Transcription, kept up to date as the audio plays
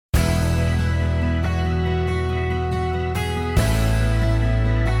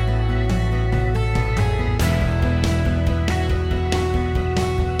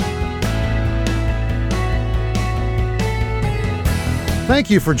Thank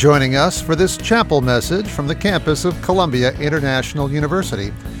you for joining us for this chapel message from the campus of Columbia International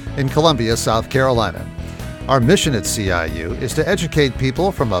University in Columbia, South Carolina. Our mission at CIU is to educate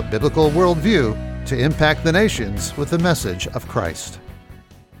people from a biblical worldview to impact the nations with the message of Christ.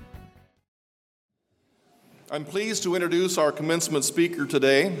 I'm pleased to introduce our commencement speaker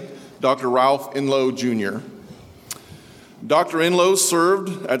today, Dr. Ralph Enlow, Jr. Dr. Enlow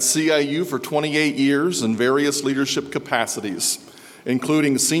served at CIU for 28 years in various leadership capacities,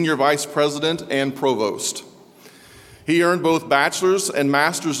 including Senior Vice President and Provost. He earned both bachelor's and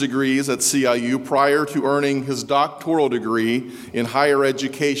master's degrees at CIU prior to earning his doctoral degree in higher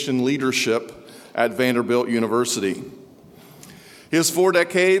education leadership at Vanderbilt University. His 4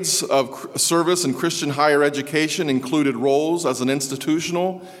 decades of service in Christian higher education included roles as an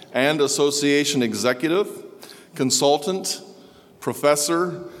institutional and association executive, consultant,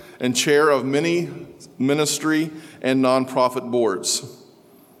 professor, and chair of many ministry and nonprofit boards.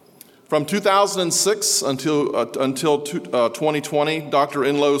 From 2006 until 2020, Dr.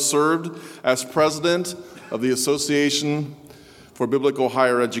 Enlow served as president of the Association for Biblical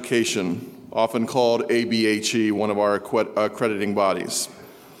Higher Education, often called ABHE, one of our accrediting bodies.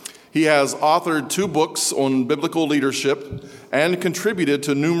 He has authored 2 books on biblical leadership and contributed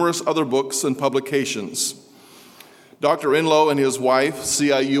to numerous other books and publications. Dr. Enlow and his wife,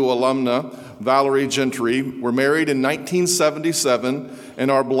 CIU alumna Valerie Gentry, were married in 1977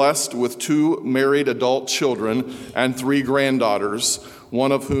 and are blessed with 2 married adult children and 3 granddaughters,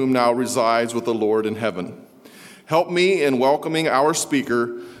 one of whom now resides with the Lord in heaven. Help me in welcoming our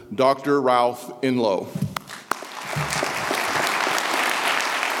speaker, Dr. Ralph Enlow.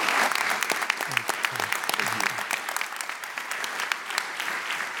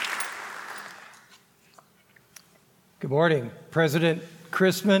 Good morning, President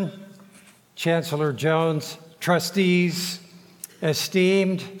Christman, Chancellor Jones, trustees,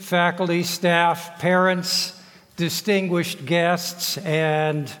 esteemed faculty, staff, parents, distinguished guests,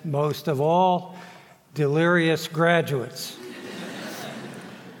 and most of all, delirious graduates.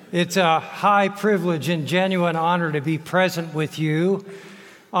 It's a high privilege and genuine honor to be present with you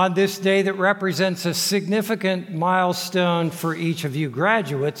on this day that represents a significant milestone for each of you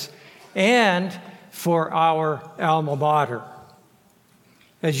graduates and for our alma mater.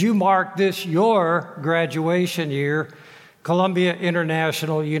 As you mark this, your graduation year, Columbia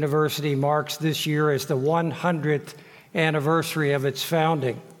International University marks this year as the 100th anniversary of its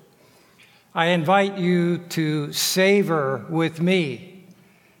founding. I invite you to savor with me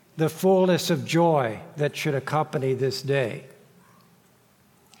the fullness of joy that should accompany this day.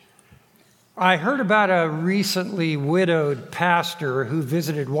 I heard about a recently widowed pastor who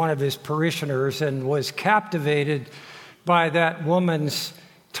visited one of his parishioners and was captivated by that woman's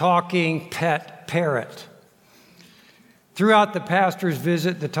talking pet parrot. Throughout the pastor's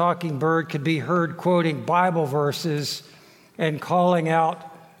visit, the talking bird could be heard quoting Bible verses and calling out,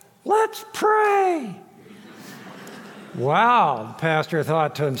 "Let's pray." Wow, the pastor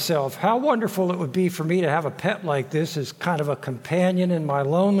thought to himself, how wonderful it would be for me to have a pet like this as kind of a companion in my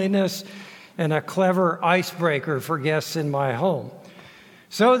loneliness and a clever icebreaker for guests in my home.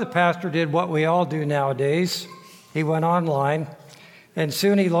 So the pastor did what we all do nowadays. He went online, and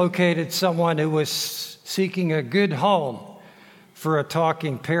soon he located someone who was seeking a good home for a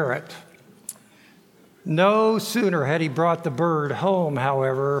talking parrot. No sooner had he brought the bird home,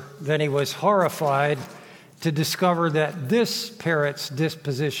 however, than he was horrified to discover that this parrot's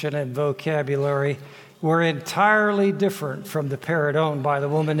disposition and vocabulary were entirely different from the parrot owned by the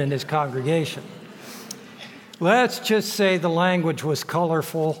woman in his congregation. Let's just say the language was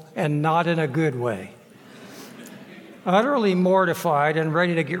colorful and not in a good way. Utterly mortified and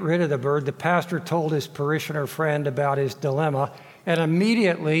ready to get rid of the bird, the pastor told his parishioner friend about his dilemma, and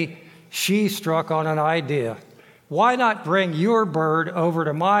immediately she struck on an idea. Why not bring your bird over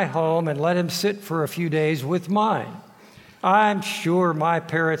to my home and let him sit for a few days with mine? I'm sure my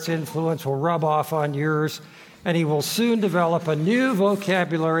parrot's influence will rub off on yours, and he will soon develop a new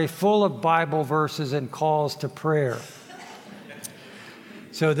vocabulary full of Bible verses and calls to prayer.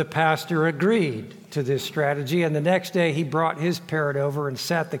 So the pastor agreed to this strategy, and the next day he brought his parrot over and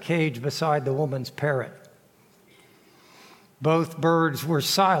sat the cage beside the woman's parrot. Both birds were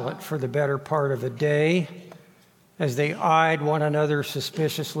silent for the better part of a day as they eyed one another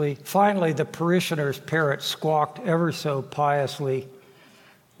suspiciously. Finally, the parishioner's parrot squawked ever so piously,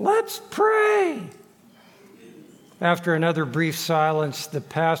 "Let's pray." After another brief silence, the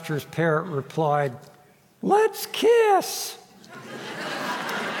pastor's parrot replied, "Let's kiss."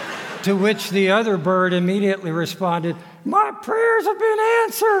 To which the other bird immediately responded, "My prayers have been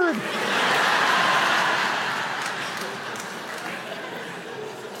answered."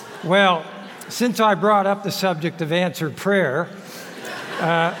 Well, since I brought up the subject of answered prayer,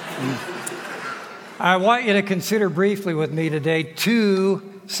 I want you to consider briefly with me today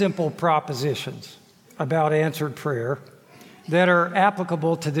 2 simple propositions about answered prayer that are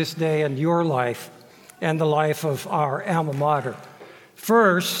applicable to this day in your life and the life of our alma mater.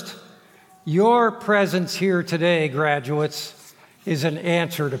 First, your presence here today, graduates, is an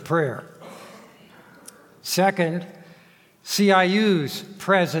answer to prayer. Second, CIU's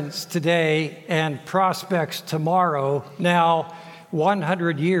presence today and prospects tomorrow, now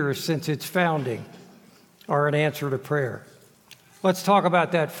 100 years since its founding, are an answer to prayer. Let's talk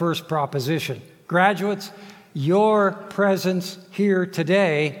about that first proposition. Graduates, your presence here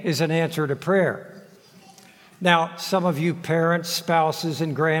today is an answer to prayer. Now, some of you parents, spouses,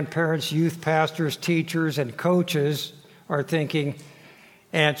 and grandparents, youth pastors, teachers, and coaches are thinking,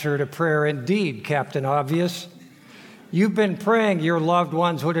 answer to prayer indeed, Captain Obvious. You've been praying your loved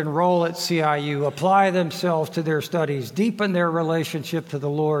ones would enroll at CIU, apply themselves to their studies, deepen their relationship to the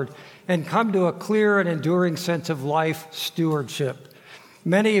Lord, and come to a clear and enduring sense of life stewardship.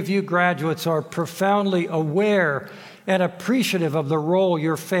 Many of you graduates are profoundly aware and appreciative of the role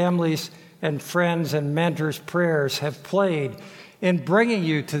your families and friends and mentors' prayers have played in bringing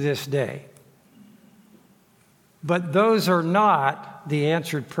you to this day. But those are not the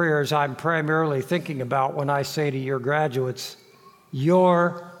answered prayers I'm primarily thinking about when I say to your graduates,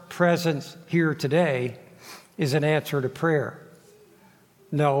 your presence here today is an answer to prayer.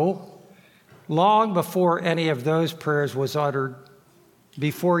 No, long before any of those prayers was uttered,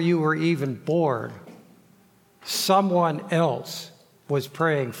 before you were even born, someone else was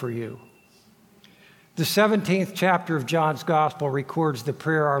praying for you. The 17th chapter of John's Gospel records the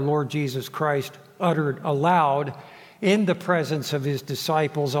prayer our Lord Jesus Christ uttered aloud in the presence of his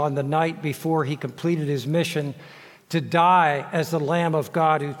disciples on the night before he completed his mission to die as the Lamb of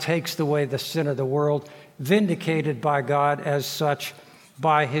God who takes away the sin of the world, vindicated by God as such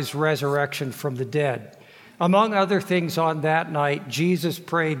by his resurrection from the dead. Among other things on that night, Jesus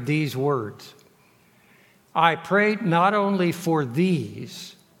prayed these words, I pray not only for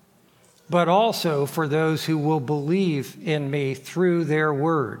these, but also for those who will believe in me through their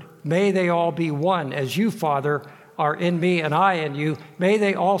word. May they all be one, as you, Father, are in me and I in you. May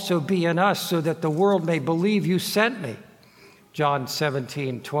they also be in us, so that the world may believe you sent me. John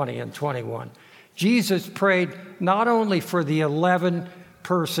 17:20 and 21. Jesus prayed not only for the 11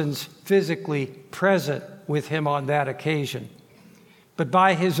 persons physically present with him on that occasion, but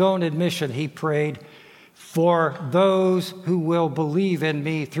by his own admission, he prayed for those who will believe in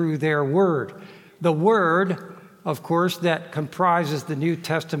me through their word. The word, of course, that comprises the New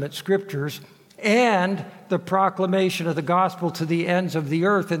Testament scriptures and the proclamation of the gospel to the ends of the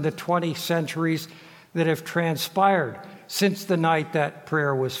earth in the 20 centuries that have transpired since the night that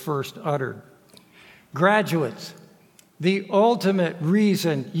prayer was first uttered. Graduates, the ultimate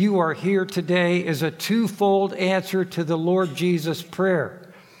reason you are here today is a 2-fold answer to the Lord Jesus'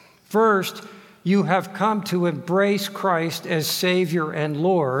 prayer. First, you have come to embrace Christ as Savior and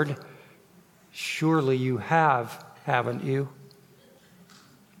Lord. Surely you have, haven't you?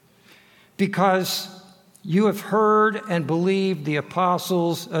 Because you have heard and believed the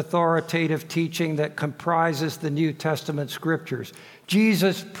apostles' authoritative teaching that comprises the New Testament scriptures.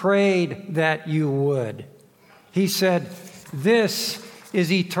 Jesus prayed that you would. He said, this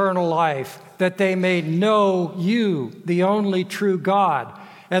is eternal life, that they may know you, the only true God,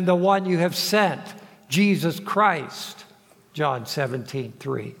 and the one you have sent, Jesus Christ. John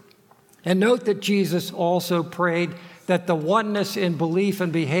 17:3. And note that Jesus also prayed that the oneness in belief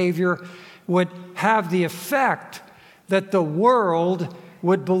and behavior would have the effect that the world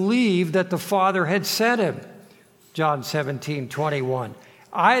would believe that the Father had sent him. John 17:21.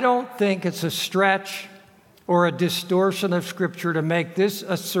 I don't think it's a stretch or a distortion of Scripture to make this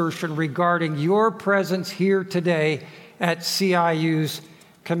assertion regarding your presence here today at CIU's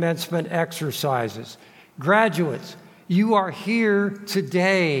commencement exercises. Graduates, you are here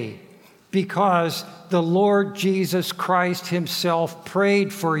today because the Lord Jesus Christ himself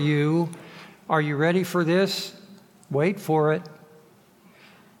prayed for you. Are you ready for this? Wait for it.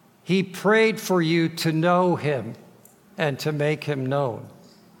 He prayed for you to know him and to make him known.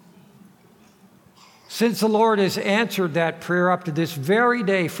 Since the Lord has answered that prayer up to this very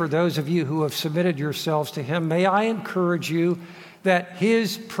day for those of you who have submitted yourselves to him, may I encourage you that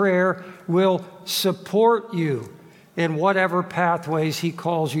his prayer will support you in whatever pathways he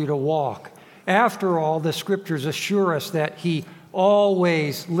calls you to walk. After all, the scriptures assure us that he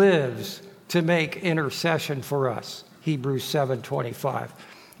always lives to make intercession for us. Hebrews 7:25.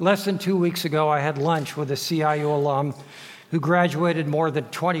 Less than 2 weeks ago, I had lunch with a CIU alum who graduated more than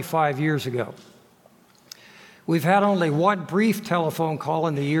 25 years ago. We've had only one brief telephone call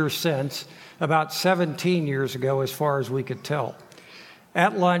in the years since, about 17 years ago as far as we could tell.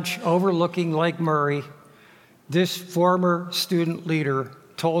 At lunch overlooking Lake Murray, this former student leader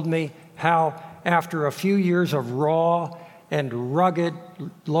told me how after a few years of raw and rugged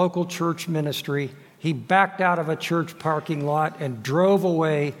local church ministry, he backed out of a church parking lot and drove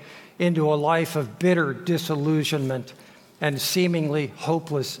away into a life of bitter disillusionment and seemingly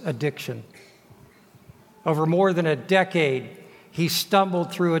hopeless addiction. Over more than a decade, he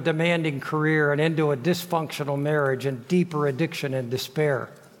stumbled through a demanding career and into a dysfunctional marriage and deeper addiction and despair.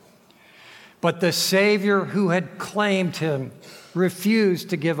 But the Savior who had claimed him refused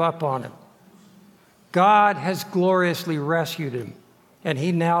to give up on him. God has gloriously rescued him, and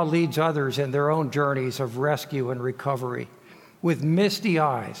he now leads others in their own journeys of rescue and recovery. With misty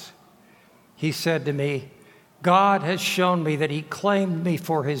eyes, he said to me, God has shown me that he claimed me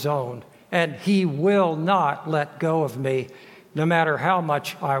for his own, and he will not let go of me, no matter how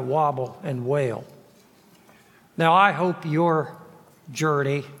much I wobble and wail. Now, I hope your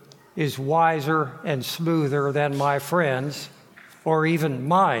journey is wiser and smoother than my friends, or even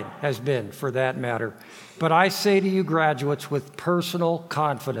mine has been, for that matter. But I say to you graduates with personal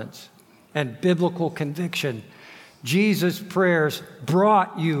confidence and biblical conviction, Jesus' prayers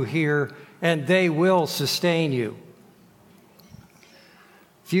brought you here, and they will sustain you.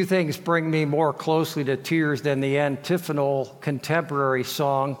 Few things bring me more closely to tears than the antiphonal contemporary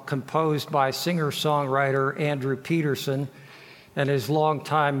song composed by singer-songwriter Andrew Peterson and his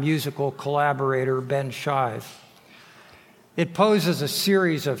longtime musical collaborator Ben Shive. It poses a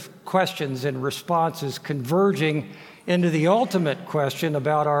series of questions and responses converging into the ultimate question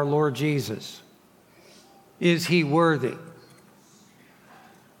about our Lord Jesus. Is he worthy?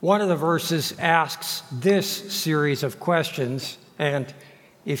 One of the verses asks this series of questions, and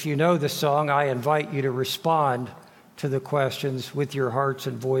if you know the song, I invite you to respond to the questions with your hearts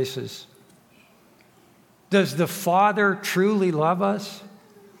and voices. Does the Father truly love us?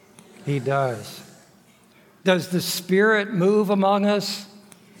 He does. Does the Spirit move among us?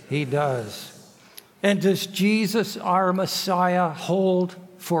 He does. And does Jesus, our Messiah, hold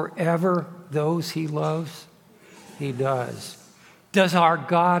forever those he loves? He does. Does our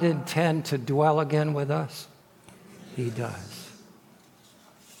God intend to dwell again with us? He does.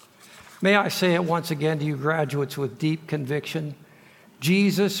 May I say it once again to you graduates with deep conviction?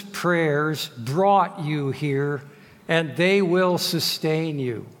 Jesus' prayers brought you here, and they will sustain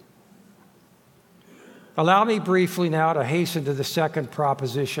you. Allow me briefly now to hasten to the second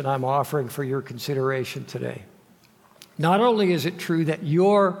proposition I'm offering for your consideration today. Not only is it true that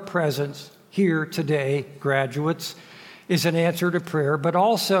your presence here today, graduates, is an answer to prayer, but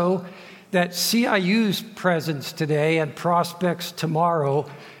also that CIU's presence today and prospects tomorrow,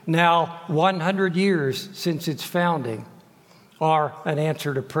 now 100 years since its founding, are an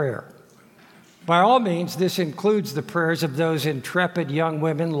answer to prayer. By all means, this includes the prayers of those intrepid young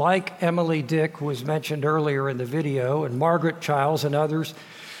women like Emily Dick, who was mentioned earlier in the video, and Margaret Childs and others,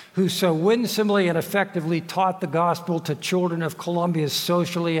 who so winsomely and effectively taught the gospel to children of Columbia's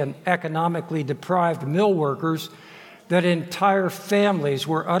socially and economically deprived mill workers that entire families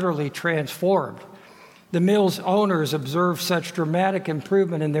were utterly transformed. The mill's owners observed such dramatic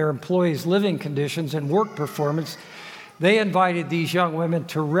improvement in their employees' living conditions and work performance, they invited these young women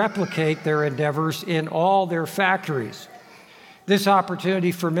to replicate their endeavors in all their factories. This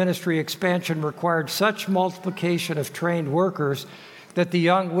opportunity for ministry expansion required such multiplication of trained workers that the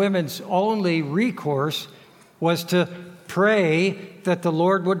young women's only recourse was to pray that the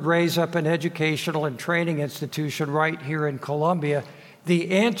Lord would raise up an educational and training institution right here in Columbia,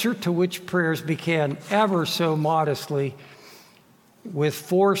 the answer to which prayers began ever so modestly with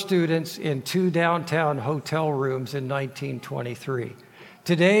 4 students in 2 downtown hotel rooms in 1923.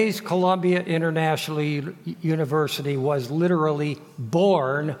 Today's Columbia International University was literally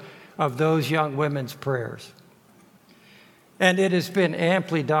born of those young women's prayers. And it has been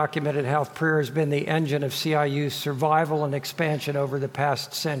amply documented how prayer has been the engine of CIU's survival and expansion over the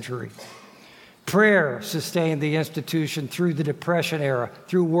past century. Prayer sustained the institution through the Depression era,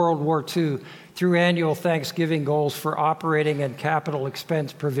 through World War II, through annual Thanksgiving goals for operating and capital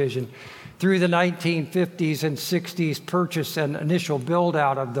expense provision, through the 1950s and 60s purchase and initial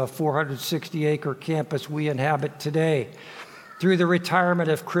build-out of the 460-acre campus we inhabit today, through the retirement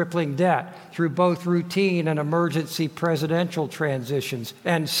of crippling debt, through both routine and emergency presidential transitions,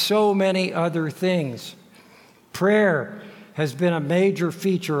 and so many other things. Prayer has been a major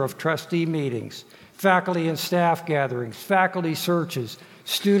feature of trustee meetings, faculty and staff gatherings, faculty searches,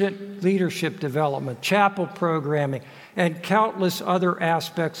 student leadership development, chapel programming, and countless other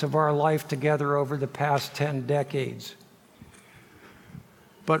aspects of our life together over the past 10 decades.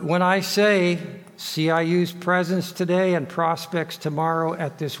 But when I say CIU's presence today and prospects tomorrow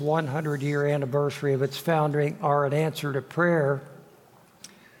at this 100-year anniversary of its founding are an answer to prayer,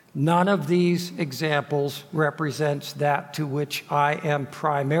 none of these examples represents that to which I am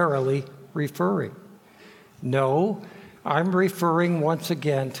primarily referring. No, I'm referring once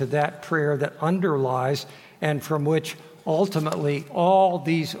again to that prayer that underlies and from which ultimately all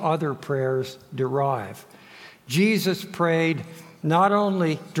these other prayers derive. Jesus prayed not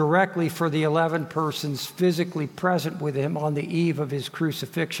only directly for the 11 persons physically present with him on the eve of his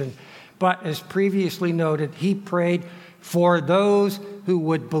crucifixion, but as previously noted, he prayed for those who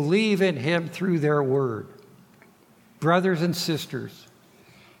would believe in him through their word. Brothers and sisters,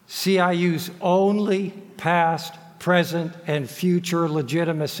 CIU's only past, present, and future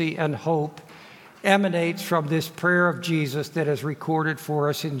legitimacy and hope emanates from this prayer of Jesus that is recorded for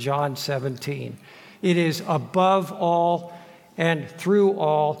us in John 17. It is above all and through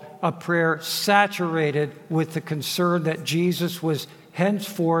all a prayer saturated with the concern that Jesus was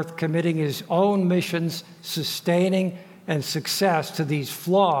henceforth committing his own missions, sustaining and success to these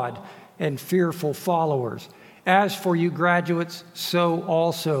flawed and fearful followers. As for you graduates, so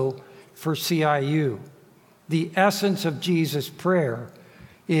also for CIU. The essence of Jesus' prayer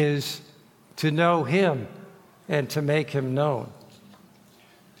is to know him and to make him known.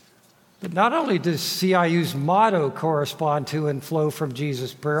 But not only does CIU's motto correspond to and flow from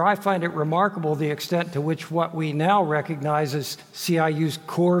Jesus' prayer, I find it remarkable the extent to which what we now recognize as CIU's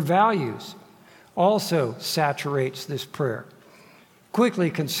core values also saturates this prayer. Quickly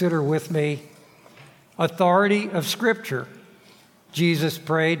consider with me authority of Scripture. Jesus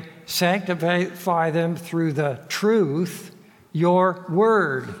prayed, sanctify them through the truth. Your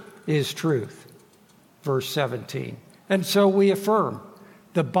word is truth. Verse 17. And so we affirm,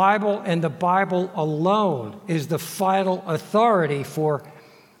 the Bible and the Bible alone is the final authority for,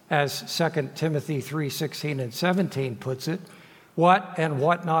 as 2 Timothy 3:16 and 17 puts it, what and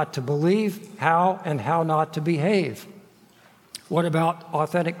what not to believe, how and how not to behave. What about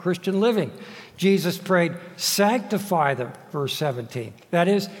authentic Christian living? Jesus prayed, sanctify them, verse 17. That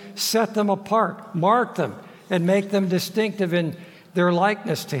is, set them apart, mark them, and make them distinctive in their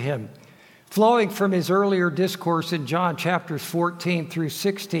likeness to him. Flowing from his earlier discourse in John chapters 14 through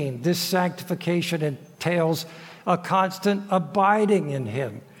 16, this sanctification entails a constant abiding in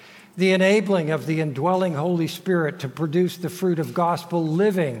him, the enabling of the indwelling Holy Spirit to produce the fruit of gospel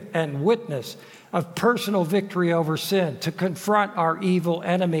living and witness, of personal victory over sin, to confront our evil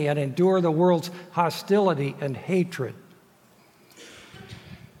enemy and endure the world's hostility and hatred.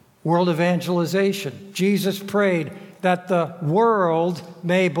 World evangelization. Jesus prayed that the world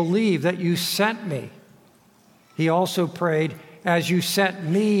may believe that you sent me. He also prayed, as you sent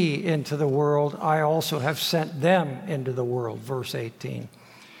me into the world, I also have sent them into the world, verse 18.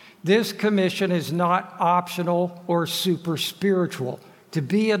 This commission is not optional or super spiritual. To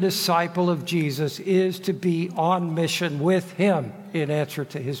be a disciple of Jesus is to be on mission with him in answer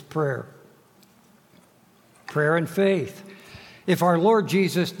to his prayer. Prayer and faith. If our Lord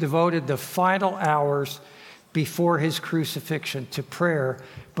Jesus devoted the final hours before his crucifixion to prayer,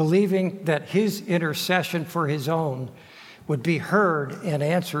 believing that his intercession for his own would be heard and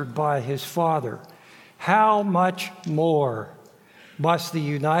answered by his Father, how much more must the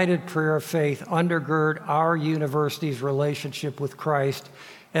united prayer of faith undergird our university's relationship with Christ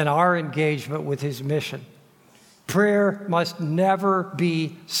and our engagement with his mission? Prayer must never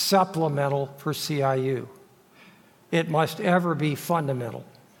be supplemental for CIU. It must ever be fundamental.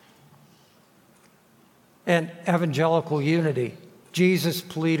 And evangelical unity. Jesus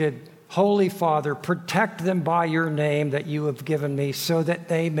pleaded, Holy Father, protect them by your name that you have given me, so that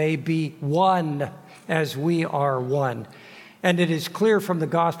they may be one as we are one. And it is clear from the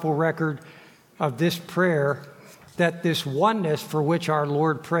gospel record of this prayer that this oneness for which our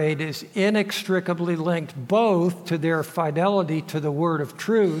Lord prayed is inextricably linked both to their fidelity to the word of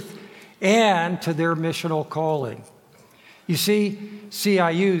truth and to their missional calling. You see,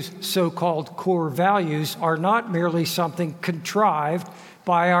 CIU's so-called core values are not merely something contrived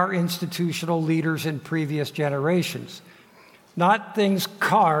by our institutional leaders in previous generations, not things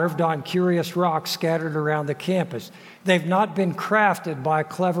carved on curious rocks scattered around the campus. They've not been crafted by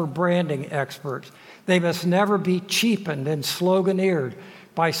clever branding experts. They must never be cheapened and sloganeered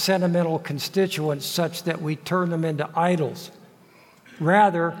by sentimental constituents such that we turn them into idols.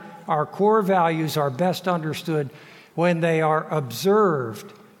 Rather, our core values are best understood when they are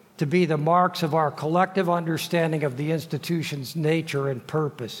observed to be the marks of our collective understanding of the institution's nature and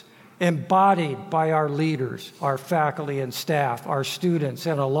purpose, embodied by our leaders, our faculty and staff, our students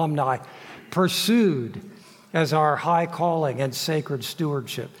and alumni, pursued as our high calling and sacred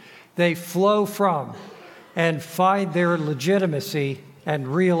stewardship. They flow from and find their legitimacy and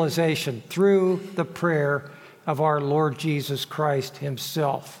realization through the prayer of our Lord Jesus Christ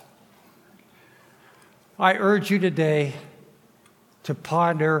himself. I urge you today to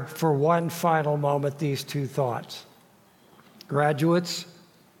ponder for one final moment these two thoughts. Graduates,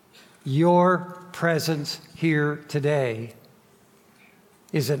 your presence here today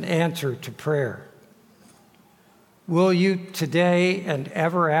is an answer to prayer. Will you today and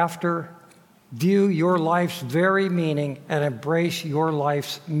ever after view your life's very meaning and embrace your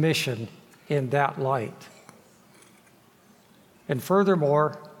life's mission in that light? And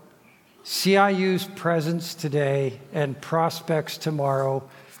furthermore, CIU's presence today and prospects tomorrow,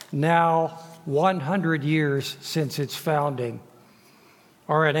 now 100 years since its founding,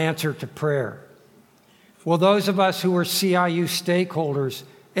 are an answer to prayer. Will those of us who are CIU stakeholders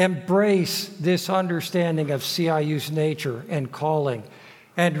embrace this understanding of CIU's nature and calling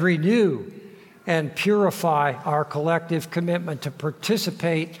and renew and purify our collective commitment to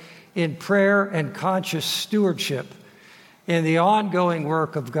participate in prayer and conscious stewardship in the ongoing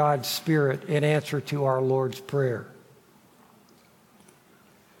work of God's Spirit in answer to our Lord's Prayer?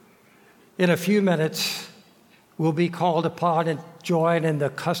 In a few minutes, we'll be called upon to join in the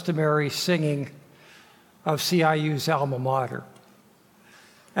customary singing of CIU's alma mater.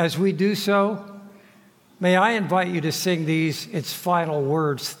 As we do so, may I invite you to sing its final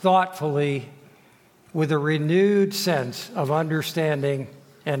words thoughtfully with a renewed sense of understanding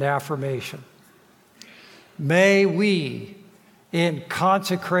and affirmation. May we, in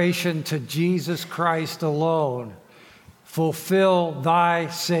consecration to Jesus Christ alone, fulfill thy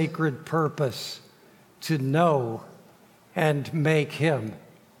sacred purpose to know and make him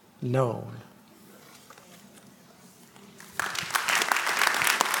known.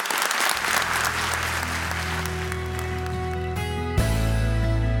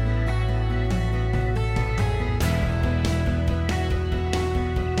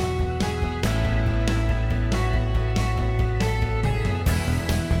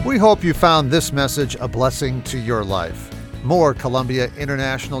 We hope you found this message a blessing to your life. More Columbia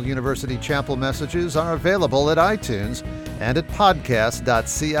International University Chapel messages are available at iTunes and at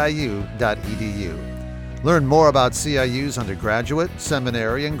podcast.ciu.edu. Learn more about CIU's undergraduate,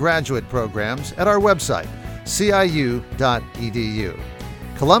 seminary, and graduate programs at our website, ciu.edu.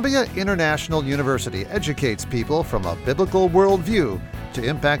 Columbia International University educates people from a biblical worldview to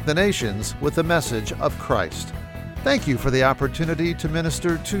impact the nations with the message of Christ. Thank you for the opportunity to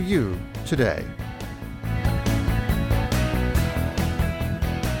minister to you today.